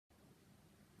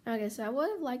Okay, so I would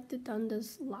have liked to done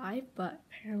this live, but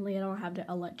apparently I don't have the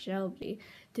eligibility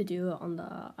to do it on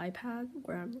the iPad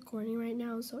where I'm recording right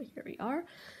now, so here we are.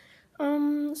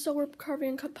 So we're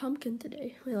carving a pumpkin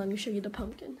today. Wait, let me show you the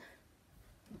pumpkin.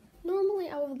 Normally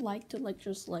I would like to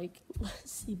just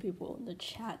see people in the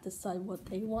chat decide what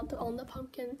they want on the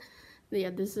pumpkin. But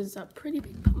yeah, this is a pretty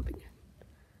big pumpkin.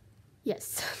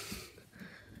 Yes.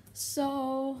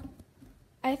 So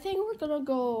I think we're gonna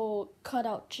go cut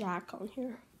out Jack on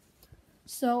here.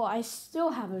 So I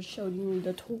still haven't shown you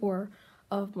the tour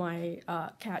of my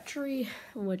cat tree,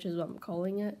 which is what I'm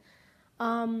calling it.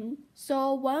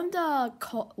 So one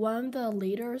of the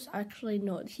leaders, actually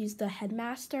no, he's the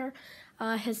headmaster.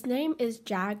 His name is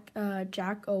Jack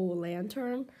O'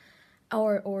 Lantern,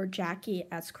 or Jackie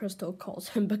as Crystal calls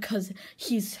him, because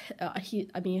she's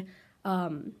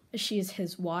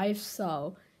his wife,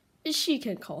 so she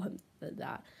can call him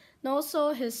that. And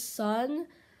also his son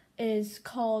is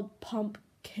called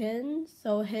Pumpkin,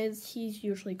 so he's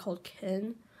usually called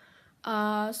Kin.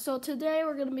 So today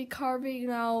we're gonna be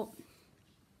carving out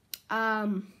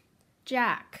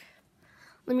Jack.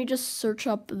 Let me just search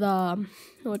up the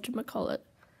whatchamacallit.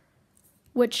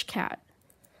 Which cat?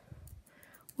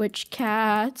 Which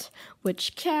cat?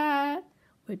 Which cat?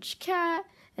 Which cat?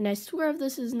 And I swear if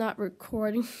this is not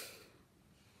recording.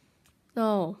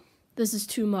 No, this is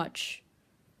too much.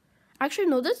 Actually,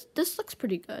 no, this looks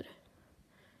pretty good.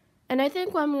 And I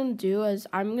think what I'm gonna do is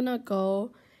I'm gonna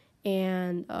go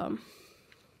and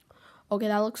okay,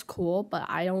 that looks cool, but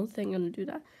I don't think I'm gonna do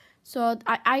that. So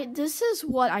this is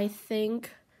what I think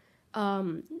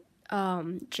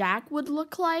Jack would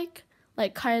look like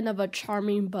kind of a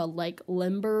charming but like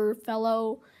limber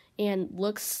fellow, and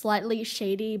looks slightly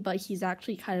shady, but he's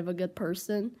actually kind of a good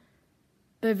person,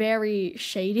 but very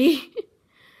shady.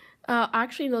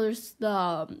 Actually, no, there's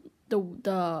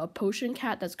the potion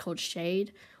cat that's called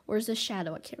Shade. Where's the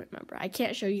shadow? I can't remember. I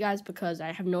can't show you guys because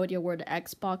I have no idea where the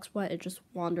Xbox went. It just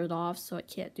wandered off, so I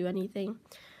can't do anything.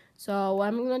 So what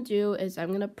I'm gonna do is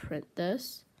I'm gonna print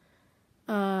this.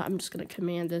 I'm just gonna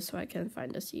command this so I can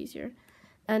find this easier.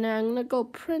 And then I'm gonna go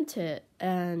print it,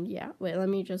 and yeah, wait, let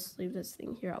me just leave this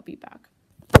thing here. I'll be back.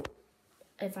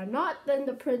 If I'm not, then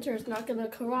the printer is not gonna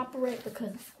cooperate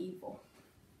because it's evil.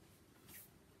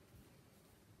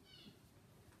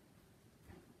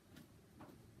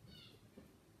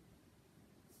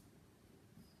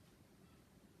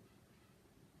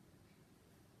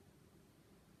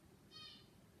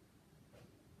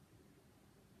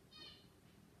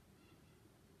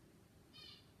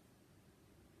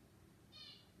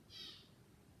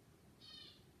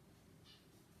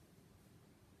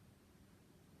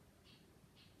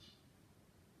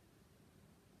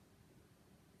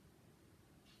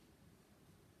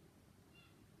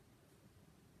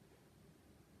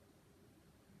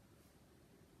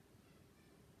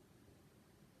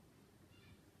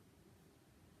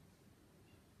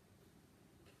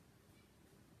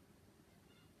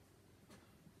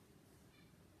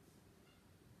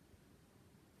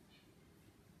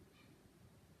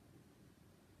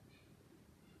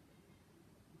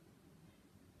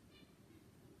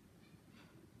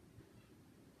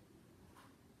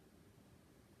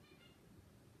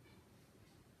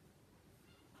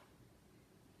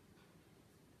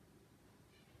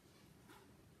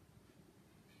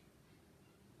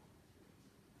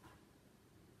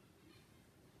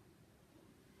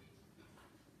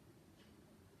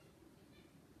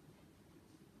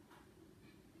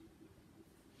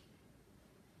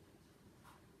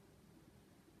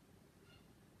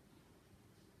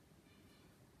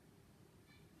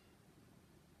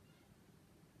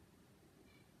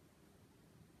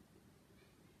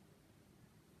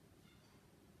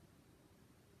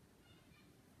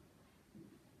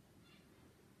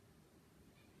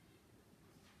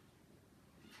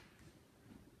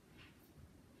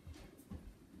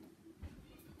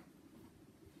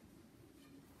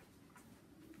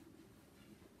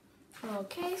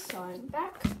 Okay, so I'm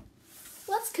back.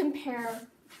 Let's compare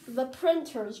the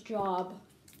printer's job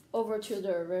over to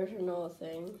the original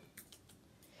thing.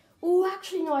 Ooh,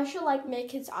 actually no, I should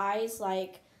make his eyes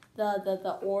like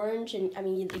the orange and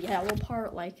the yellow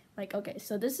part like okay,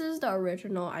 so this is the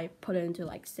original. I put it into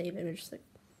save image thing.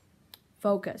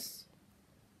 Focus.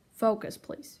 Focus,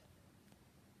 please.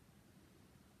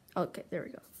 Okay, there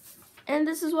we go. And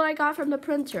this is what I got from the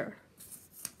printer.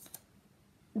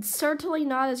 It's certainly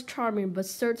not as charming, but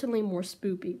certainly more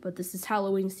spoopy. But this is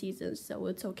Halloween season, so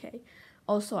it's okay.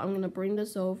 Also, I'm going to bring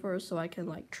this over so I can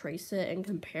trace it and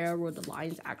compare where the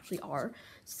lines actually are.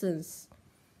 Since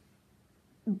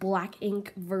black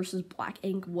ink versus black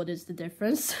ink, what is the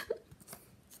difference?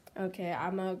 Okay,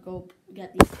 I'm going to go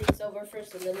get these things over camera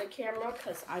first and then the camera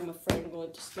because I'm afraid I'm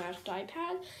going to smash the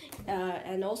iPad.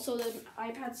 And also the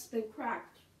iPad's been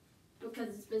cracked because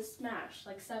it's been smashed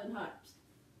like 7 times.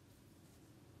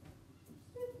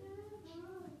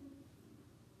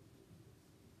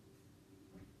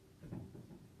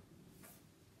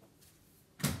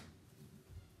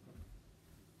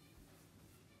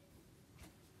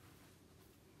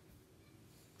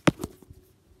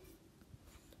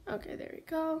 Okay, there we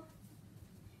go.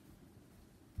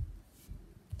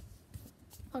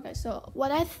 Okay, so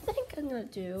what I think I'm gonna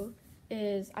do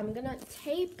is I'm gonna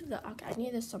tape the, okay, I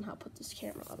need to somehow put this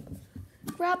camera up.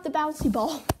 Grab the bouncy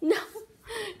ball. No,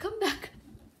 come back.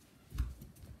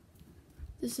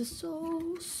 This is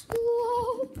so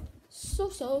slow. So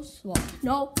slow.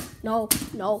 No.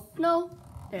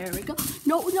 There we go.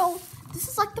 No. This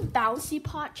is like the bouncy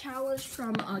pot challenge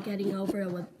from Getting Over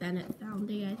It with Bennett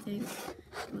Foundy, I think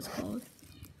it was called.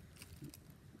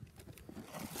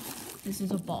 This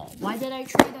is a ball. Why did I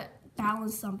try to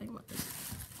balance something with this?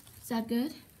 Is that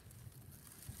good?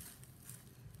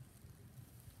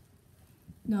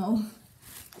 No.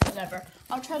 Whatever.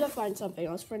 I'll try to find something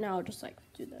else. For now, I'll just like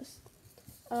do this.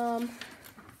 Okay,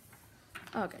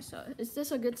 so is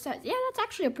this a good size? Yeah, that's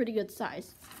actually a pretty good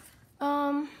size.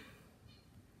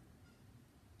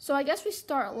 So I guess we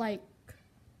start like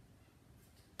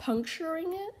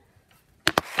puncturing it.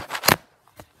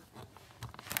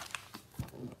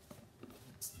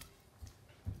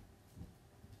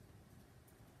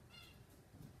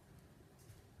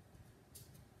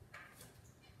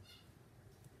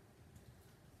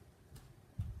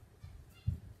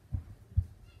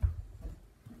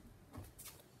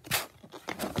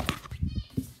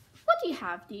 What do you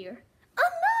have, dear? A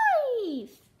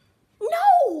knife!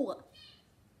 No!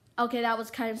 Okay, that was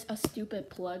kind of a stupid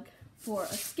plug for a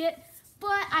skit,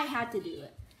 but I had to do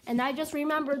it. And I just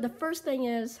remembered the first thing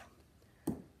is,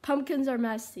 pumpkins are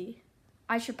messy.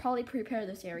 I should probably prepare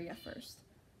this area first.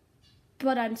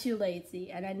 But I'm too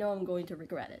lazy, and I know I'm going to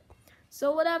regret it.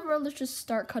 So whatever, let's just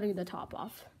start cutting the top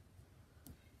off.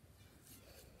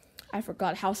 I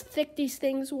forgot how thick these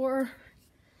things were,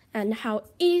 and how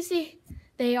easy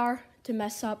they are to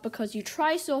mess up because you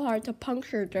try so hard to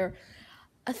puncture their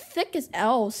thick as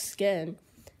L skin,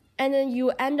 and then you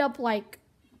end up like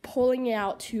pulling it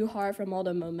out too hard from all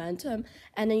the momentum,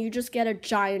 and then you just get a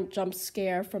giant jump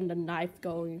scare from the knife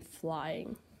going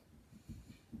flying.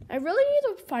 I really need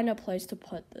to find a place to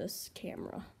put this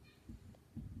camera.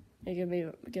 Hey, give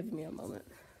me a moment.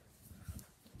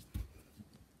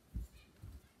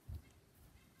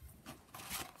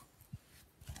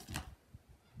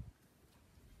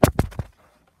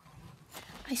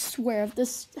 I swear, if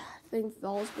this thing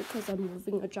falls because I'm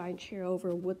moving a giant chair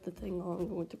over with the thing on, I'm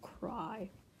going to cry.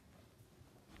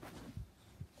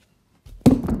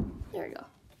 There we go.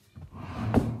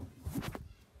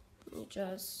 Let me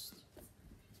just...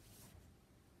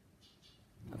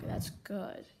 Okay, that's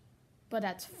good. But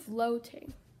that's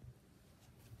floating.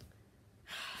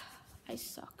 I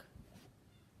suck.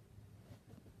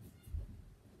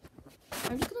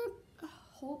 I'm just gonna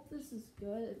hope this is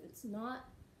good. If it's not,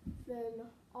 then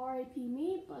RIP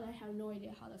me, but I have no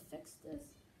idea how to fix this.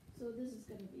 So this is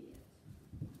gonna be it.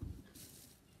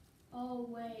 Oh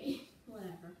wait,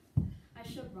 whatever. I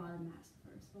should have brought a mask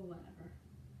first, but whatever.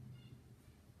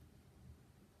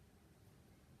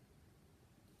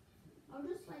 I'm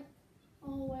just like,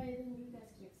 oh wait, then you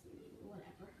guys can't see me,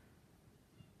 whatever.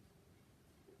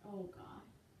 Oh god.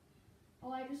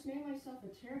 Oh, I just made myself a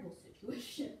terrible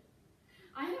situation.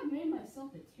 I have made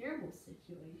myself a terrible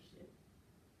situation.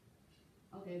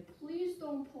 Okay, please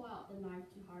don't pull out the knife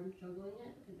too hard. I'm juggling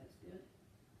it. Okay, that's good.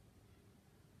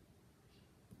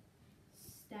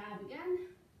 Stab again.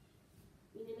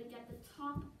 We need to get the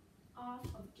top off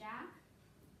of Jack.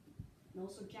 And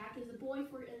also, Jack is a boy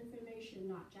for information,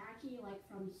 not Jackie, like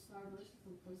from Star vs.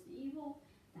 the Evil.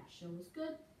 That show was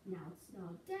good. Now it's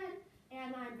now dead.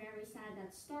 And I'm very sad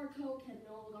that Starco can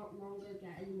no longer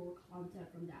get any more content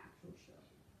from the actual show.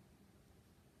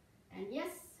 And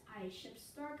yes, I ship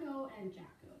Starco and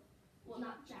Jacko. Well,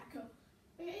 not Jacko.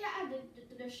 Yeah,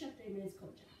 the ship name is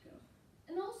called Jacko.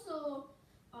 And also,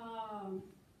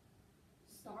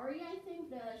 Starry, I think,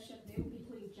 the ship name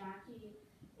between Jackie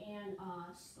and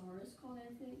Star is called,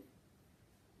 I think.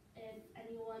 If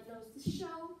anyone knows the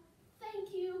show,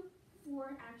 thank you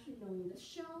for actually knowing the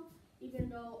show. Even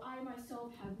though I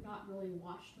myself have not really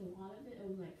watched a lot of it. It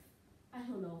was like, I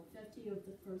don't know, 50 of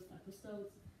the first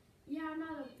episodes. Yeah, I'm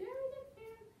not a very big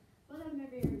fan, but I'm a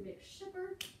very big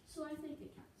shipper, so I think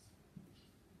it counts.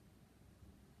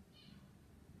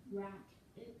 Rack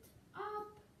it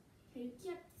up. Hey,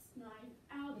 get this knife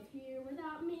out of here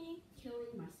without me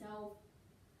killing myself.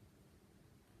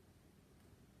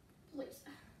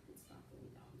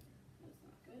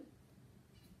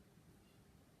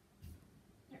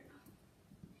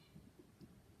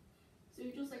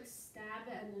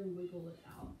 and wiggle it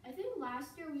out. I think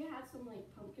last year we had some like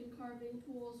pumpkin carving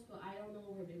tools, but I don't know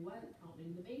where they went, probably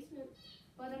in the basement.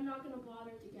 But I'm not gonna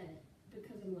bother to get it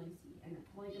because I'm lazy, and I'm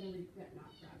probably gonna regret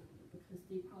not grabbing it because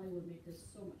they probably would make this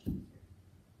so much easier.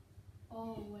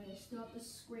 Oh wait, I still have to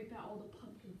scrape out all the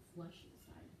pumpkin flesh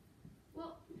inside.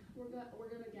 Well, we're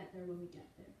gonna get there when we get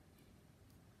there.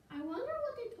 I wonder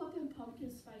what they put in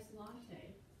pumpkin spice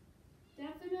latte.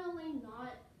 Definitely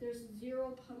not. There's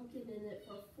 0 pumpkin in it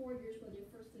for 4 years when they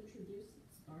first introduced it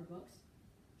at Starbucks.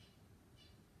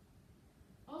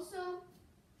 Also,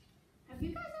 have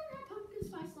you guys ever had pumpkin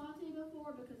spice latte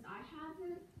before? Because I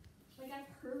haven't. Like,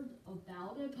 I've heard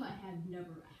about it, but I have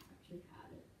never actually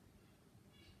had it.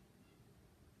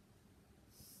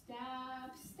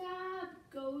 Stab, stab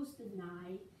goes the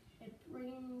night. It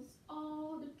brings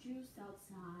all the juice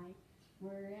outside,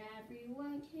 where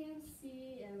everyone can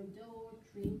see, and don't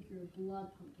drink your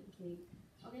blood, pumpkin king.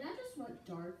 Okay, that just went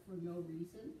dark for no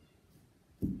reason.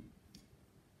 And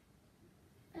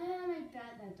I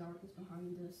bet that dark is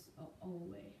behind us. Oh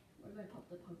wait, where did I put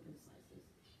the pumpkin slices?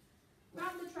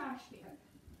 Grab the trash can.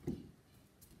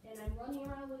 And I'm running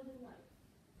around with a knife.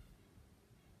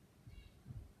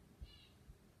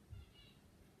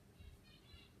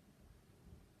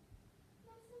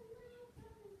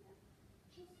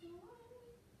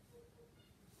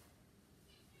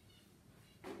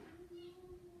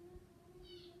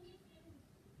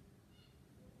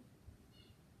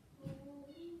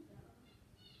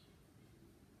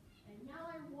 And now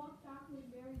I walk backwards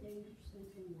very dangerously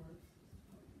towards this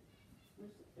pumpkin.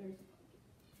 There's a pumpkin.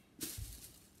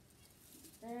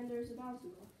 And there's a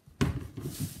bouncing ball. Oh,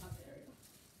 there we go.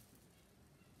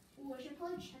 Oh, I should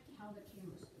probably check how the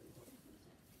camera's doing.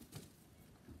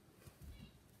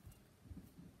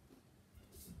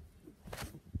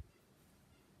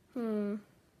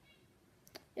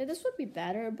 Yeah, this would be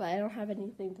better, but I don't have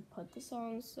anything to put this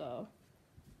on, so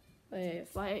wait,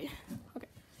 if I put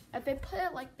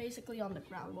it like basically on the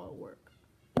ground, will it work?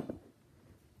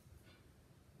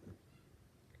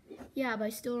 Yeah, but I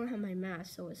still don't have my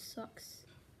mask, so it sucks.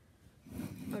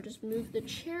 I'll just move the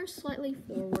chair slightly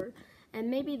forward,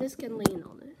 and maybe this can lean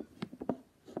on it.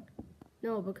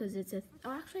 No, because it's a,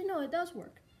 oh, actually no, it does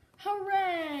work.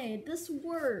 Hooray, this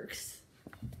works.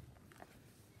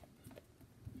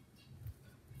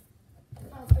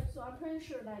 Okay, so I'm pretty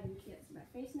sure that you can't see my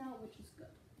face now, which is good.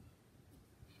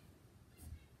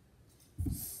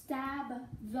 Stab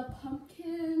the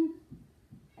pumpkin,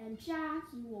 and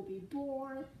Jack, you will be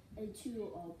born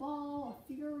into a ball of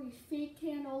fury fake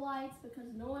candle lights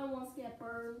because no one wants to get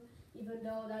burned, even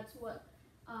though that's what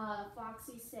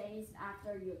Foxy says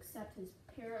after you accept his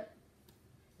parrot.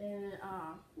 And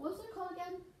what's it called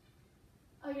again?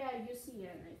 Oh yeah,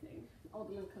 UCN, I think.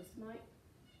 Ultimate Customite.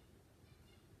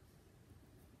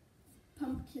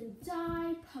 Pumpkin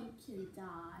die, pumpkin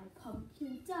die,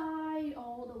 pumpkin die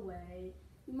all the way.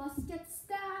 You must get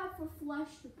stabbed for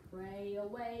flesh to pray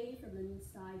away from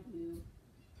inside you.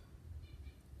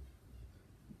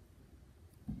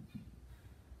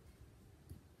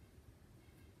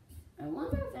 I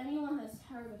wonder if anyone has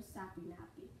heard of Sappy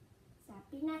Nappy.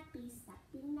 Sappy Nappy,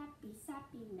 Sappy Nappy,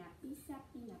 Sappy Nappy,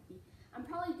 Sappy Nappy. I'm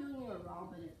probably doing it wrong,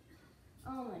 but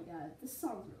oh my god, this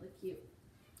song's really cute.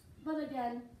 But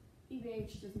again,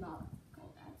 EVH does not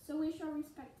call that. So we shall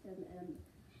respect him and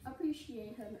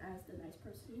appreciate him as the nice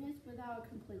person he is without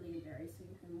completely embarrassing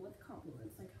him with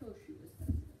compliments like Hoshu is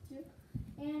sensitive to.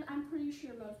 And I'm pretty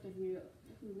sure most of you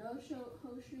who know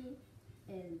Hoshu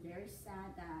is very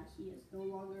sad that he is no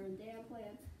longer in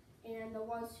Danplan. And the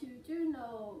ones who don't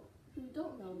know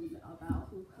about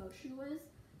who Hoshu is,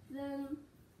 then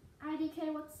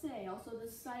IDK, what to say? Also,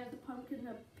 this side of the pumpkin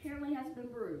apparently has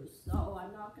been bruised, so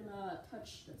I'm not gonna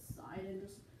touch this side and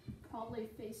just probably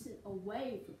face it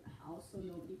away from the house so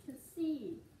nobody can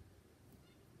see.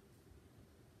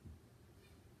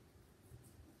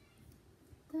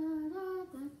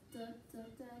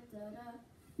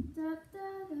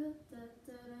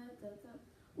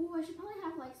 Ooh, I should probably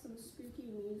have like some spooky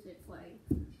music playing.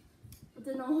 But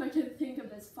then all I can think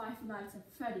of is Five Nights at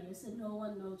Freddy's, and no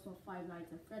one knows what Five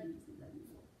Nights at Freddy's is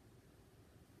anymore.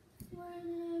 When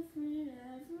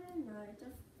every night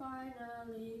I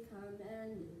finally come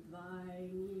and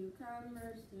invite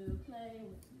newcomers to play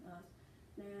with us.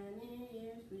 Many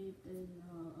years we've been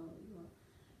alone.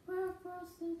 We're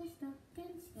frosted the stuck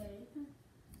and stay.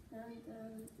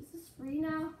 And is this free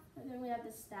now? I think we have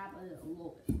to stab it a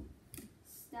little bit.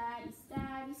 Stabby,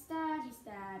 stabby, stabby,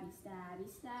 stabby, stabby,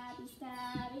 stabby,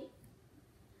 stabby.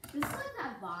 This is like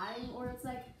that vibe where it's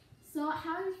like, so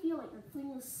how do you feel like you're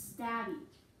playing with stabby?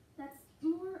 That's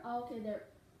more, okay, there.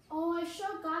 Oh, I should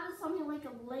have gotten something like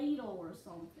a ladle or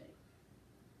something.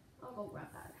 I'll go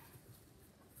grab that.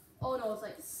 Oh no, it's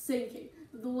like sinking.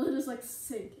 The lid is like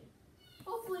sinking.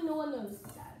 Hopefully no one notices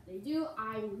that. If they do,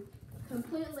 I'm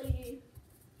completely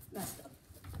messed up.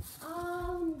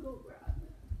 Let me go grab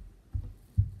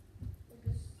like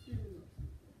a spoon.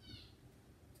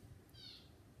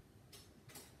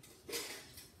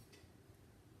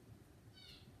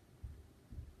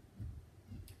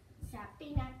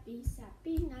 Sappy nappy,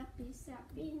 sappy nappy,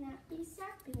 sappy nappy,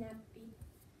 sappy nappy.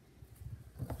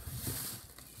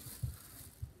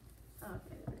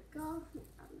 Okay, there we go. Let me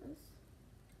grab this.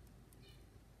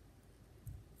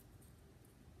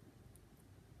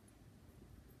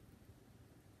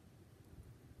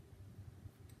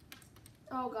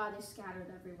 Oh god, they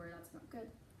scattered everywhere. That's not good.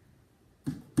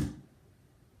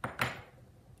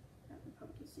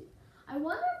 Pumpkin seed. I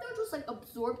wonder if they'll just like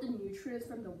absorb the nutrients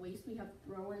from the waste we have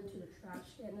thrown into the trash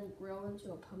can and grow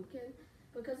into a pumpkin.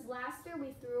 Because last year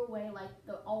we threw away like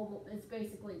it's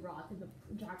basically rotten. The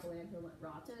jack-o'-lantern went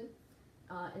rotten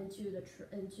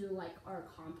into like our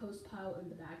compost pile in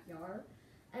the backyard,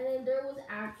 and then there was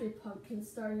actually pumpkins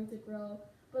starting to grow.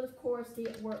 But of course they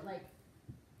weren't like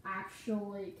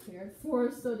actually cared for,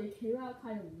 so they came out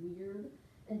kind of weird,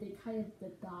 and they kind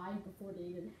of died before they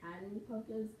even had any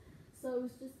pumpkins. So it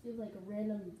was just like a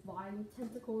random vine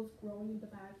tentacles growing in the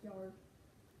backyard.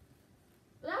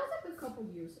 But that was like a couple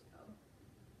years ago.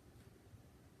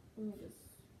 Let me just.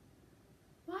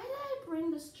 Why did I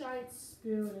bring this giant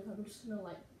spoon if I'm just gonna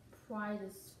like pry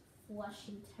this flesh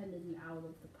and tendon out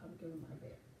of the pumpkin with my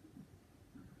bear?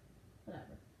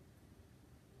 Whatever.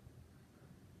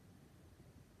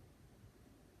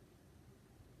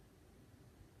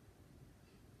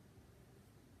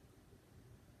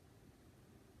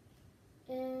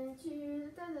 Into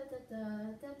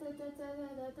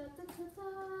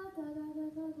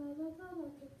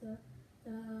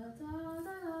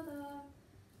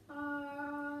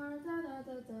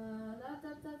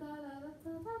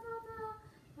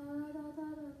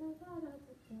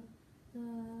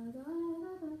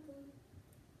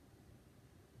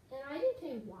and I didn't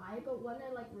say why, but when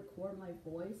I like record my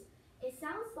voice, it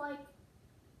sounds like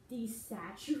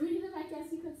desaturated, I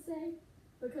guess you could say,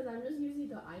 because I'm just using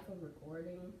the iPhone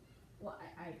recording. Well,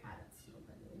 I had it still,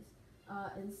 anyways,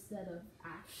 instead of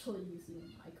actually using a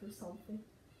mic or something.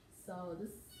 So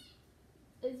this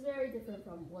is very different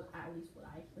from at least what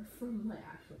I hear from my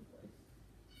actual voice.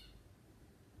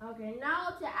 Okay, now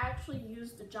to actually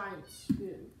use the giant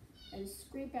spoon and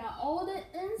scrape out all the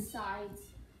insides.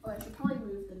 Oh, I should probably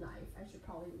move the knife.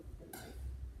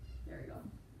 There we go.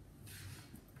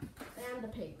 And the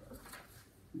paper.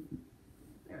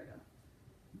 There we go.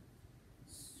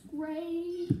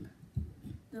 Scrape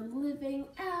the living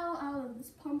out of this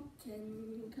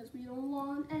pumpkin because we don't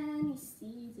want any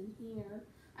seeds in here.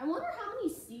 I wonder how many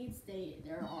seeds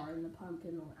there are in the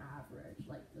pumpkin on average,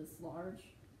 like this large.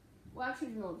 Well, actually,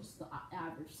 no, just the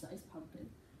average size pumpkin.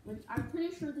 Which I'm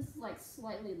pretty sure this is like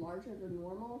slightly larger than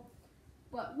normal,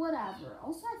 but whatever.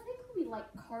 Also, I think we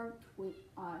like carved what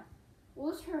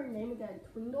was her name again?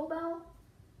 Twinklebell?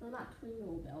 No, not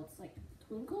Twinklebell. It's like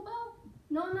Twinklebell?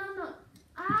 No.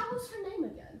 What's her name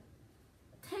again?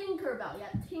 Tinkerbell.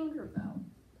 Yeah, Tinkerbell.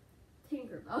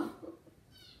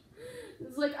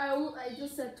 It's like I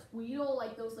just said Tweedle,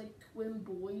 like those like twin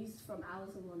boys from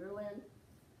Alice in Wonderland.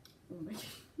 Oh my god.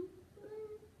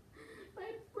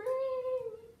 My brain.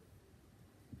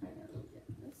 Alright, let me get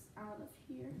this out of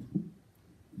here.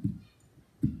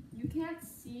 You can't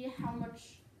see how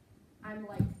much I'm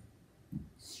like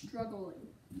struggling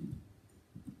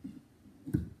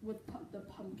with the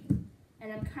pumpkin.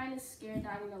 And I'm kind of scared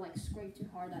that I'm gonna like scrape too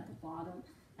hard at the bottom,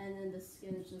 and then the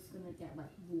skin is just gonna get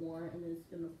like worn and it's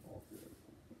gonna fall through.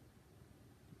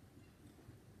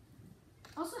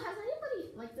 Also,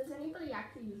 does anybody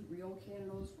actually use real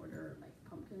candles for their like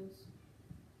pumpkins?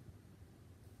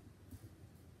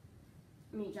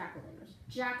 I mean jack-o'-lanterns.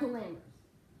 Jack-o'-lanterns.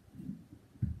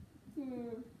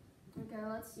 Okay,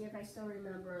 let's see if I still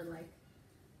remember like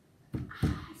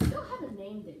I still haven't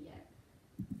named it yet.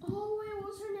 Oh wait,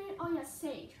 what was her name? Oh yeah,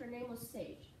 Sage. Her name was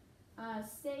Sage.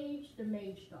 Sage the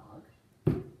mage dog.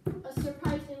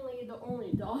 Surprisingly, the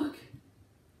only dog.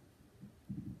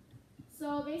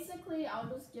 So basically, I'll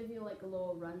just give you like a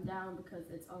little rundown because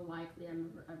it's unlikely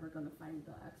I'm ever gonna find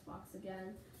the Xbox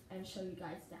again and show you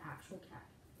guys the actual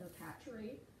cat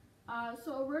tree.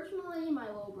 So originally, my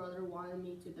little brother wanted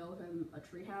me to build him a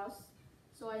tree house.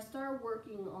 So I started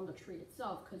working on the tree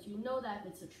itself because you know that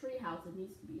if it's a tree house, it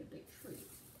needs to be a big tree.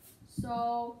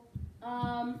 So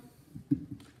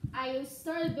I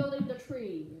started building the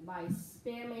tree by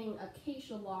spamming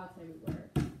acacia logs everywhere.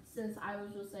 Since I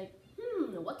was just like,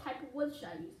 what type of wood should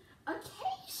I use?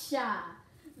 Acacia!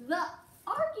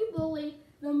 arguably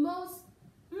the most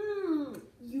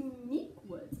unique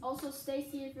woods. Also,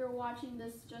 Stacy, if you're watching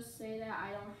this, just say that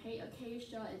I don't hate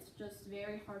acacia. It's just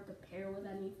very hard to pair with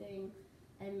anything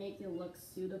and make it look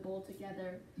suitable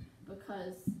together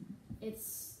because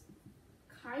it's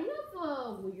kind of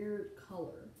a weird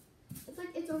color.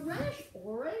 It's a reddish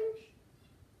orange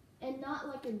and not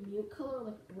like a nude color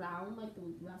like brown like the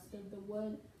rest of the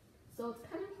wood. So it's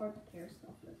kind of hard to pair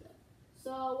stuff with it.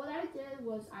 So what I did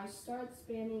was I started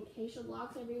spamming acacia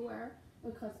blocks everywhere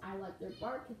because I like their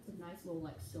bark. It's a nice little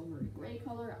like silvery gray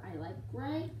color. I like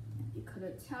gray. If you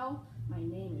couldn't tell, my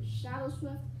name is Shadow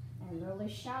Swift, and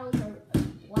really shadows are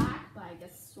black, but I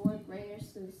guess sort of grayish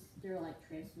since they're like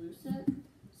translucent.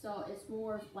 So it's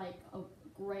more of like a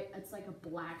gray. It's like a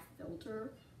black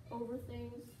filter over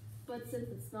things. But since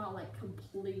it's not like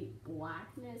complete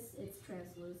blackness, it's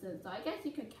translucent. So I guess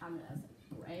you could count it as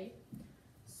like gray.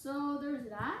 So there's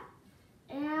that.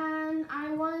 And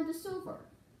I wanted the silver.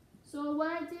 So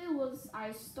what I did was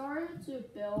I started to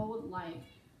build like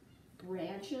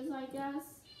branches, I guess.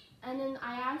 And then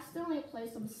I accidentally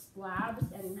placed some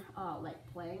slabs and like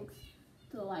planks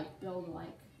to like build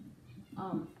like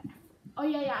oh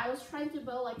yeah, I was trying to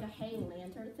build like a hanging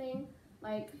lantern thing.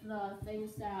 Like the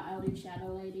things that Ellie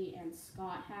Shadow Lady and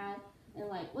Scott had. And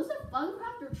like, was it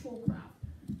Funcraft or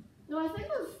Trollcraft? No, I think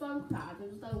it was Funcraft. It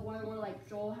was the one where like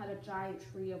Joel had a giant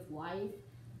tree of life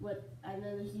with, and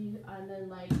then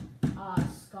like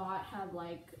Scott had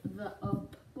like the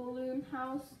up balloon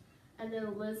house, and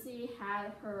then Lizzie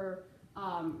had her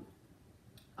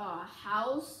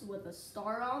house with a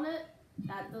star on it.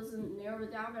 That doesn't narrow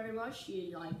it down very much.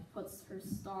 She like puts her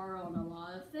star on a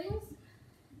lot of things.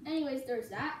 Anyways, there's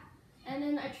that. And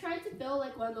then I tried to build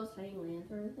like one of those hanging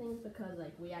lantern things because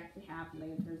like we actually have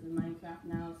lanterns in Minecraft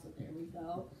now, so there we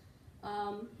go.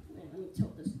 Let me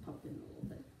tilt this pumpkin a little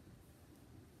bit.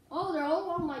 Oh, they're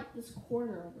all on like this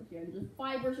corner over here, and the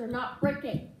fibers are not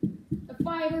breaking. The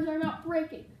fibers are not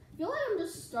breaking. I feel like I'm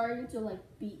just starting to like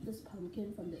beat this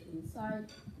pumpkin from the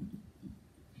inside.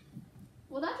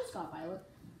 Well, that just got violent.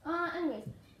 Anyways,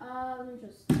 let me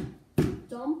just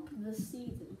dump the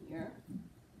seeds in here.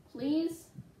 Please,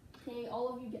 can all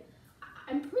of you get...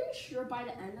 I'm pretty sure by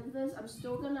the end of this, I'm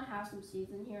still going to have some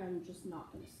seeds in here. I'm just not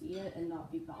going to see it and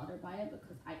not be bothered by it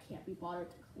because I can't be bothered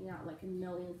to clean out like a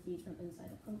million seeds from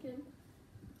inside a pumpkin.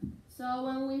 So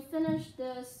when we finish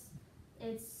this,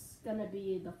 it's going to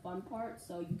be the fun part.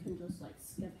 So you can just like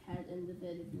skip ahead in the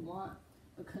vid if you want.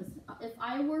 Because if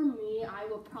I were me, I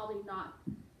would probably not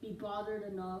be bothered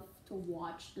enough to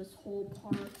watch this whole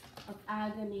part of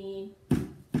agony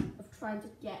trying to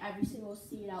get every single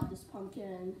seed out this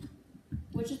pumpkin,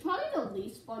 which is probably the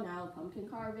least fun out of pumpkin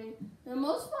carving. The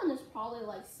most fun is probably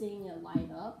like seeing it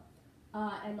light up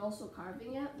and also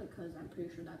carving it because I'm pretty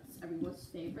sure that's everyone's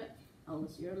favorite,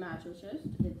 unless you're a masochist.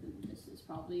 This is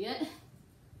probably it.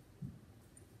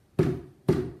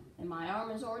 And my arm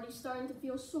is already starting to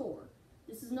feel sore.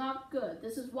 This is not good.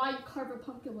 This is why you carve a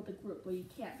pumpkin with a group, but you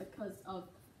can't because of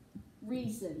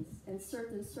reasons and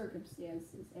certain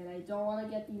circumstances, and I don't want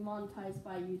to get demonetized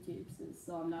by YouTube,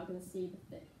 so I'm not going to say the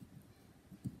thing.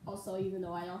 Also, even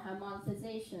though I don't have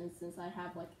monetization, since I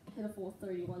have like pitiful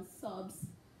 31 subs,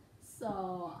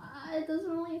 so it doesn't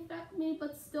really affect me,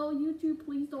 but still, YouTube,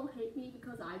 please don't hate me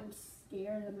because I'm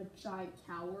scared. I'm a giant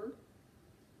coward.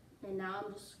 And now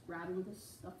I'm just grabbing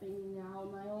this stuffing now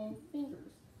in my own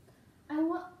fingers. And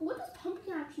what does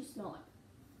pumpkin actually smell like?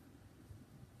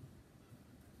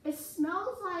 It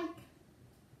smells like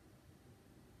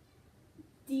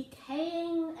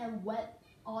decaying and wet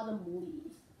autumn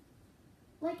leaves.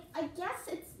 Like, I guess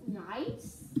it's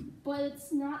nice, but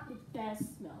it's not the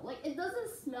best smell. Like, it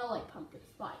doesn't smell like pumpkin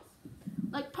spice.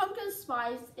 Like, pumpkin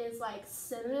spice is like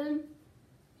cinnamon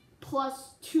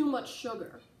plus too much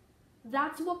sugar.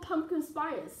 That's what pumpkin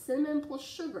spice is, cinnamon plus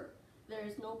sugar. There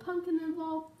is no pumpkin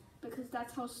involved because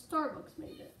that's how Starbucks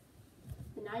made it.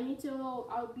 And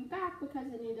I'll be back because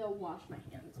I need to wash my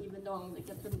hands, even though I'm going to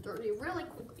get them dirty really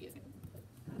quickly again.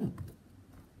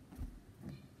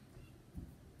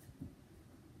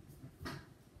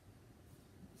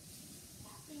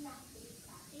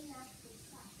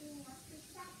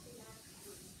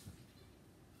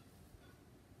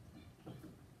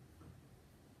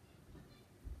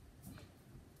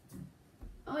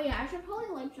 Oh yeah, I should probably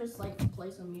like just like play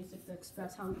some music to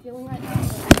express how I'm feeling right now.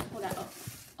 Hold on.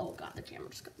 Oh god, the camera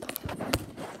just got knocked over.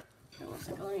 Wait 1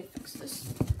 second, let me fix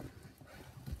this.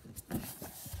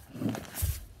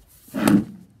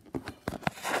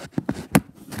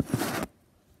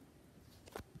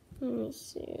 Let me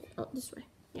see. Oh, this way.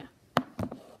 Yeah.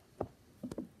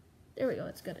 There we go.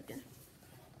 It's good again.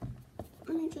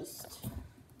 Let me just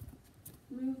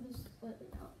move this slightly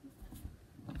out.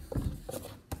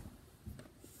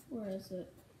 Where is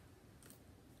it?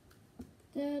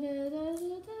 Da da da da da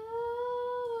da da.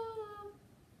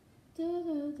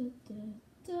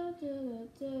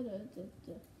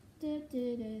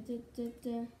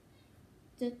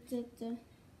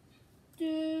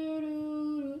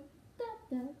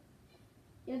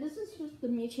 Yeah, this is just the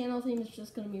me channel thing. It's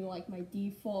just gonna be like my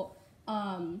default.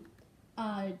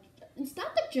 It's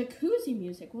not the jacuzzi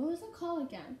music. What was it called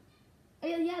again? Oh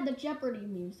yeah, the Jeopardy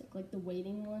music, like the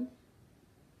waiting one.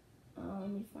 Let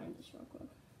me find this real quick.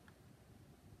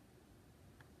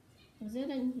 Is it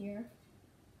in here?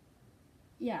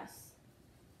 Yes.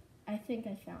 I think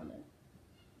I found it.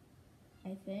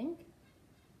 I think.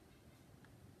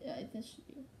 Yeah, this should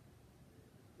be.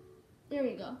 There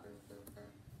we go.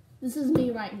 This is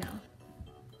me right now.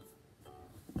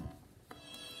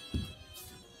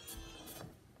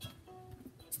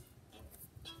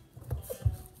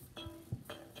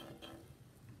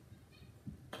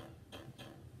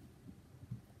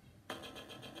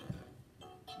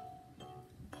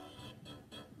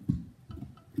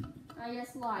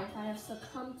 Yes, life. I have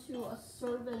succumbed to a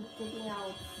servant digging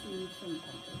out seeds from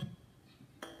pumpkin.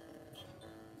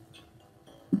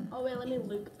 Oh wait, let me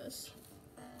loop this.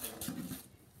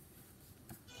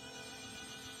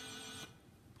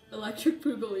 Electric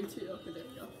Boogaloo too. Okay, there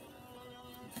we go.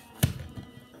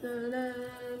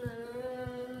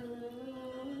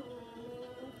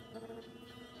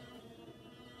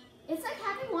 It's like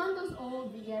having one of those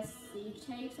old VSC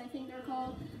tapes, I think they're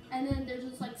called, and then they're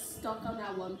just like stuck on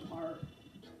that one part.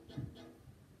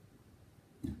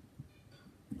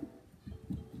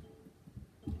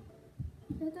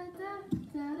 Da, da, da,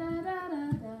 da, da,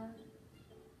 da, da.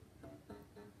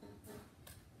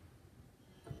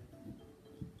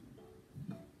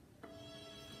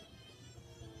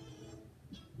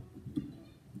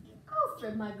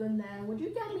 Alfred, my good man, would you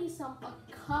get me a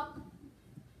cup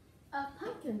of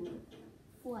pumpkin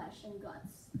flesh and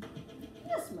guts?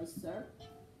 Yes, my sir.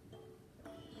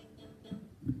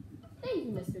 Thank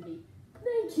you, Mr. D.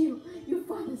 Thank you. You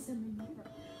finally sent me more.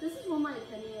 This is what my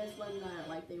opinion is when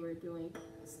like they were doing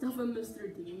stuff with Mr.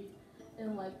 D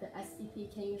and like the SCP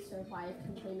King survived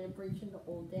complaining breaching the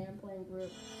old damn playing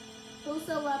group.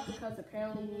 Also left because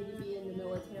apparently you need to be in the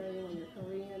military when you're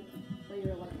Korean, when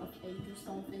you're like of age or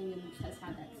something and you just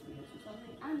had that experience or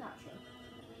something. I'm not sure.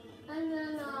 And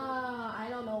then I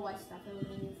don't know why Stephanie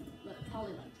leaves, but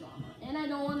probably like drama. And I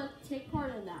don't want to take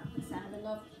part in that because I have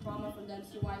enough drama from the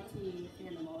MCYT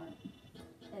fandom already.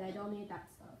 And I don't need that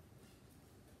stuff.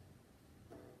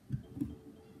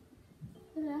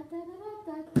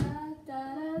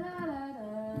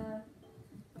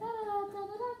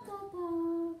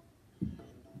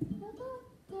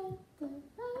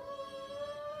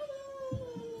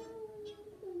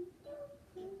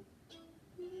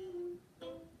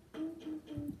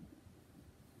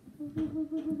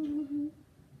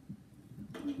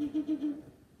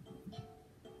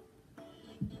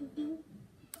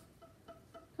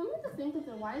 Come to think of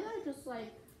it, why did I just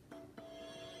like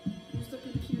use the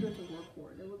computer to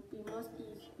record? It must be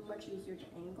much easier to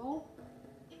angle,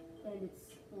 and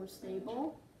it's more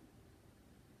stable.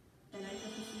 And I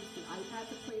can just use the iPad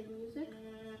to play the music.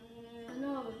 I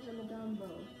know, I'm a Dumbo.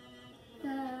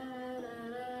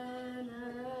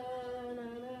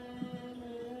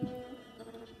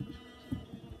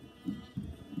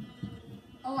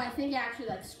 Oh, I think it actually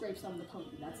like scrapes on the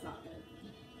pumpkin. That's not good.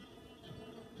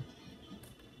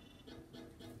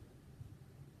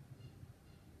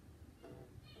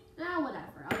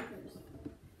 Whatever. I'll figure something.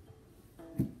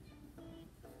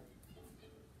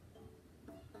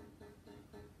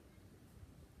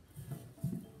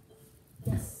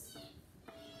 Yes.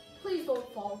 Please don't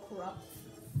fall corrupt.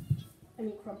 I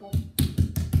mean crumple.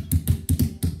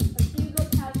 A Hugo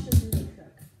patch should do the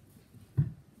trick.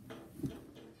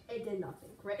 It did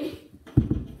nothing. Great.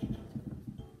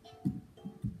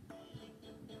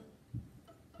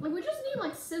 Like we just need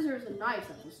like scissors and knives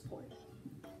at this point.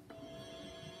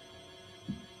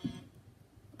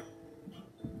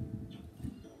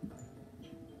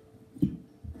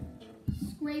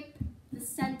 Scrape the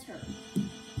center.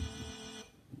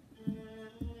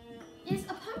 Is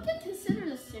a pumpkin considered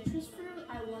a citrus fruit?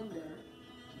 I wonder.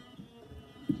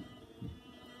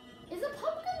 Is a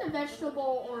pumpkin a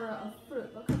vegetable or a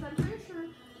fruit? Because I'm pretty sure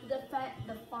the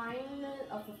definement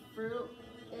of a fruit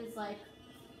is like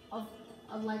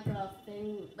like a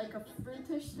thing, like a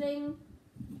fruitish thing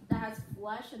that has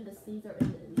flesh and the seeds are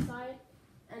in the inside.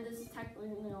 And this is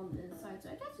technically on the inside, so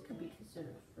I guess it could be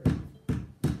considered fruit.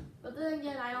 But then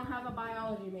again, I don't have a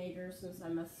biology major since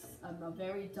I'm a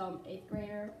very dumb 8th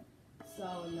grader,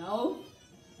 so no.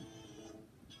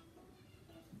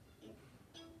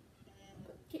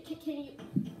 can you?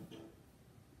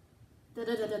 Da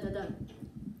da da da da da.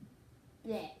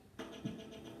 Yeah.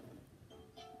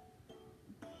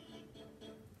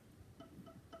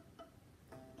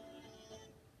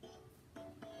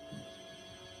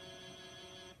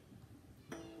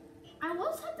 I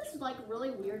once had this like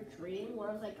really weird dream where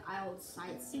I was like out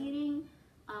sightseeing,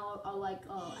 or like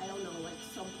I don't know, like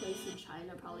someplace in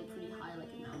China, probably pretty high, like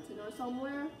a mountain or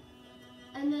somewhere.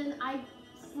 And then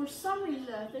for some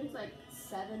reason, I think it's like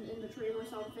 7 in the dream or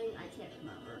something, I can't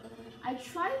remember. I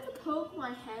tried to poke my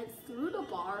head through the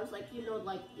bars, like you know,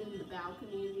 like in the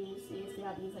balcony you see, they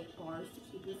have these like bars to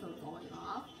keep you from falling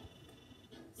off.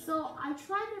 So I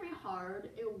tried very hard,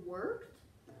 it worked,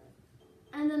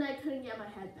 and then I couldn't get my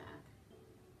head back.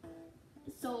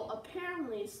 So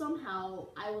apparently, somehow,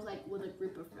 I was like with a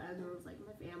group of friends, or it was like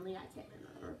my family, I can't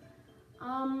remember.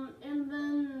 And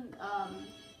then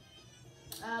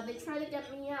they tried to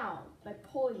get me out by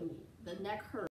pulling me. The neck hurt.